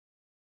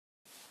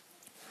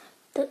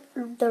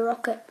The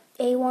rocket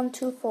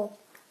A124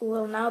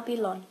 will now be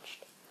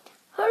launched.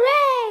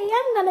 Hooray!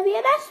 I'm gonna be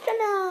an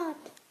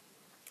astronaut!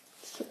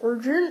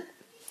 Sergeant,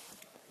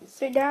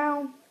 sit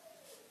down.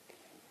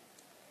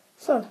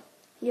 So,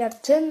 you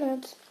have 10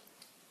 minutes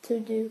to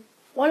do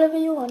whatever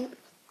you want,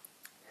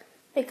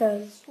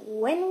 because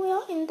when we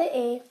are in the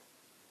air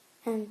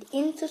and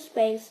into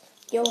space,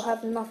 you'll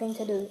have nothing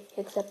to do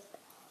except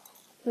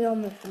your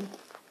mission.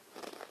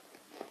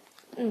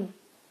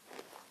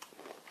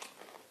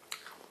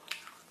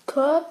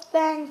 Curb,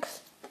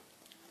 thanks.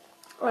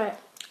 Right.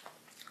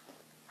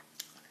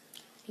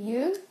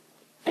 You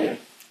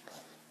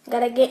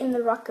gotta get in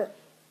the rocket.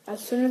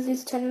 As soon as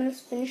these 10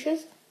 minutes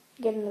finishes,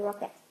 get in the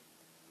rocket.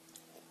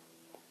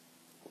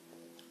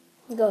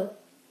 Go.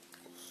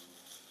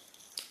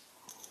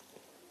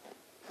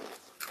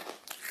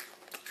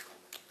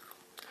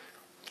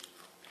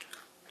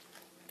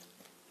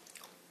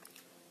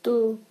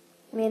 Two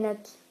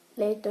minutes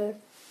later.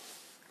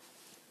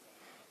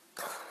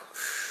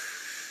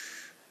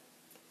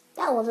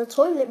 That was a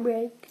toilet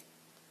break.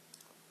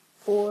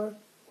 4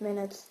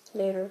 minutes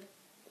later.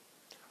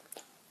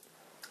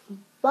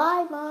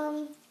 Bye,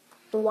 Mom.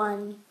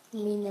 1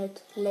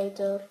 minute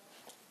later.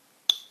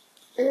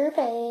 Her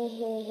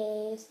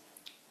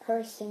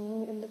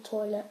singing in the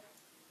toilet.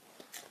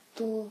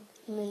 2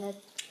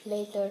 minutes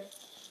later.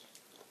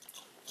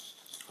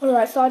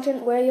 Alright,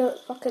 Sergeant, where your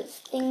rocket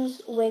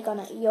things?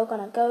 You're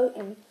gonna go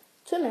in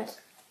 2 minutes.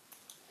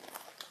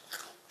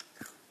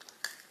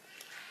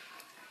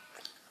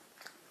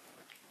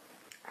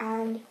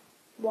 And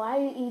why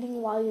are you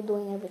eating while you're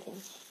doing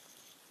everything?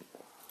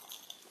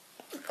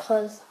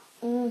 Because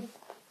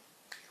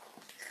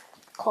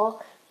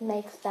Cock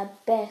makes the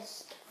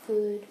best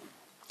food.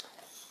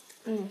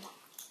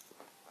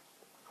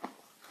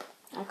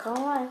 I can't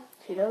lie,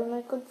 she does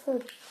make good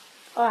food.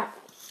 Alright.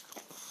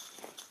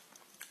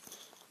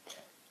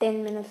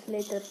 10 minutes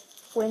later,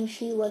 when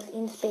she was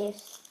in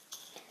space.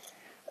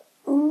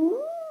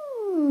 Ooh,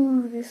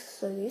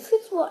 this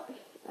is what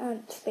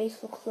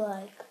space looks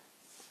like.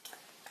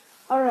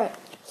 Alright,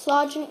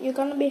 Sergeant, you're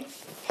gonna be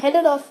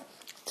headed off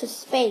to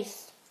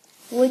space,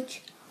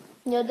 which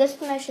your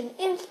destination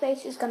in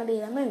space is gonna be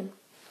the moon.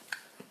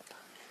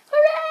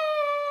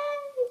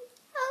 Hooray!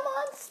 I'm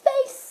on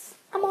space.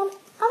 I'm on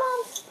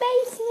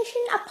space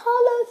mission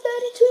Apollo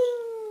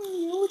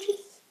 32, which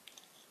is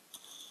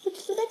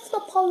the next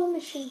Apollo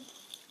mission.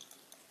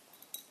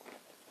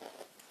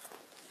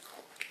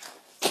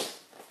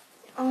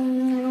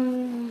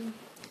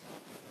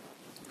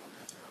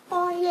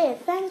 Oh yeah,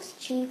 thanks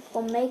Chief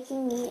for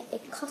making me a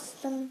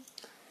custom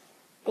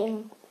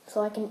thing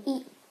so I can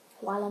eat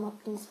while I'm up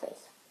in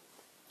space.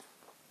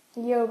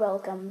 You're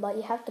welcome, but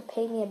you have to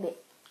pay me a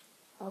bit,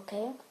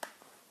 okay?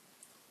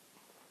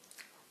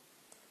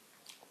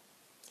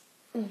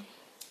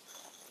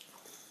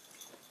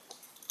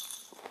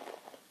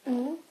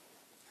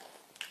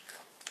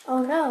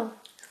 Oh no.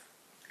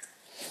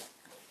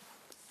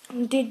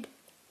 Did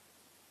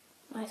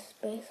my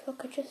space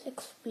rocket just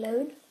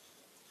explode?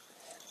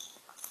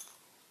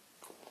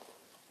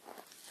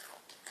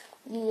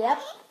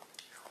 Yep.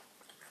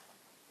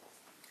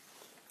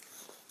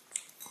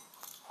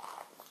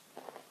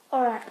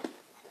 Alright.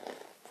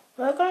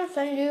 We're gonna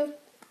send you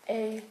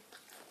a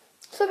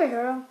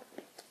superhero,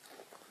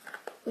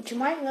 which you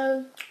might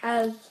know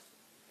as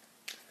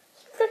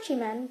Stretchy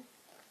Man,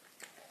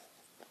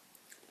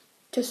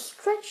 to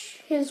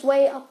stretch his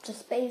way up to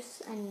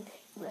space and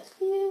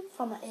rescue you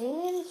from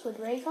aliens with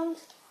ray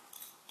guns.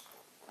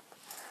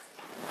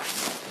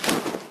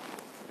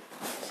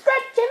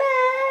 Stretchy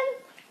Man!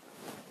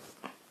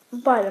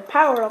 By the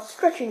power of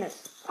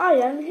stretchiness, I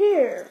am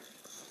here.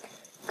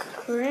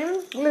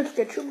 Krim, let's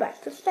get you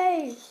back to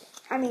space.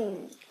 I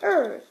mean,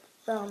 Earth.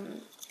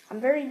 I'm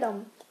very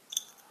dumb.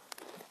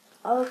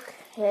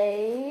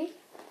 Okay.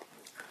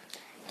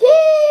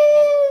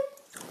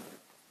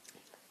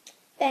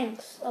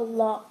 Thanks a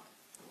lot.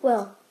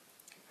 Well,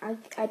 I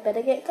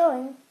better get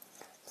going.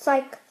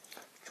 Psych.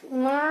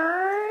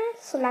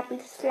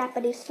 Slappy,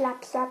 slappity,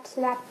 slap, slap,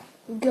 slap.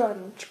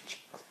 Gun.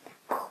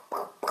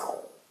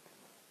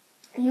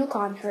 You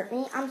can't hurt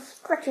me. I'm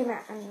Stretchy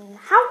Man.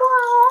 How?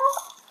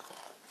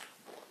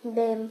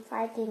 Them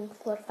fighting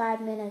for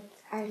 5 minutes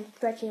and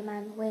Stretchy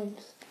Man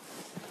wins.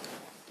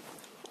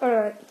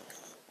 Alright.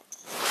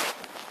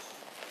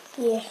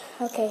 Yeah,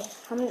 okay.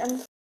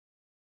 I'm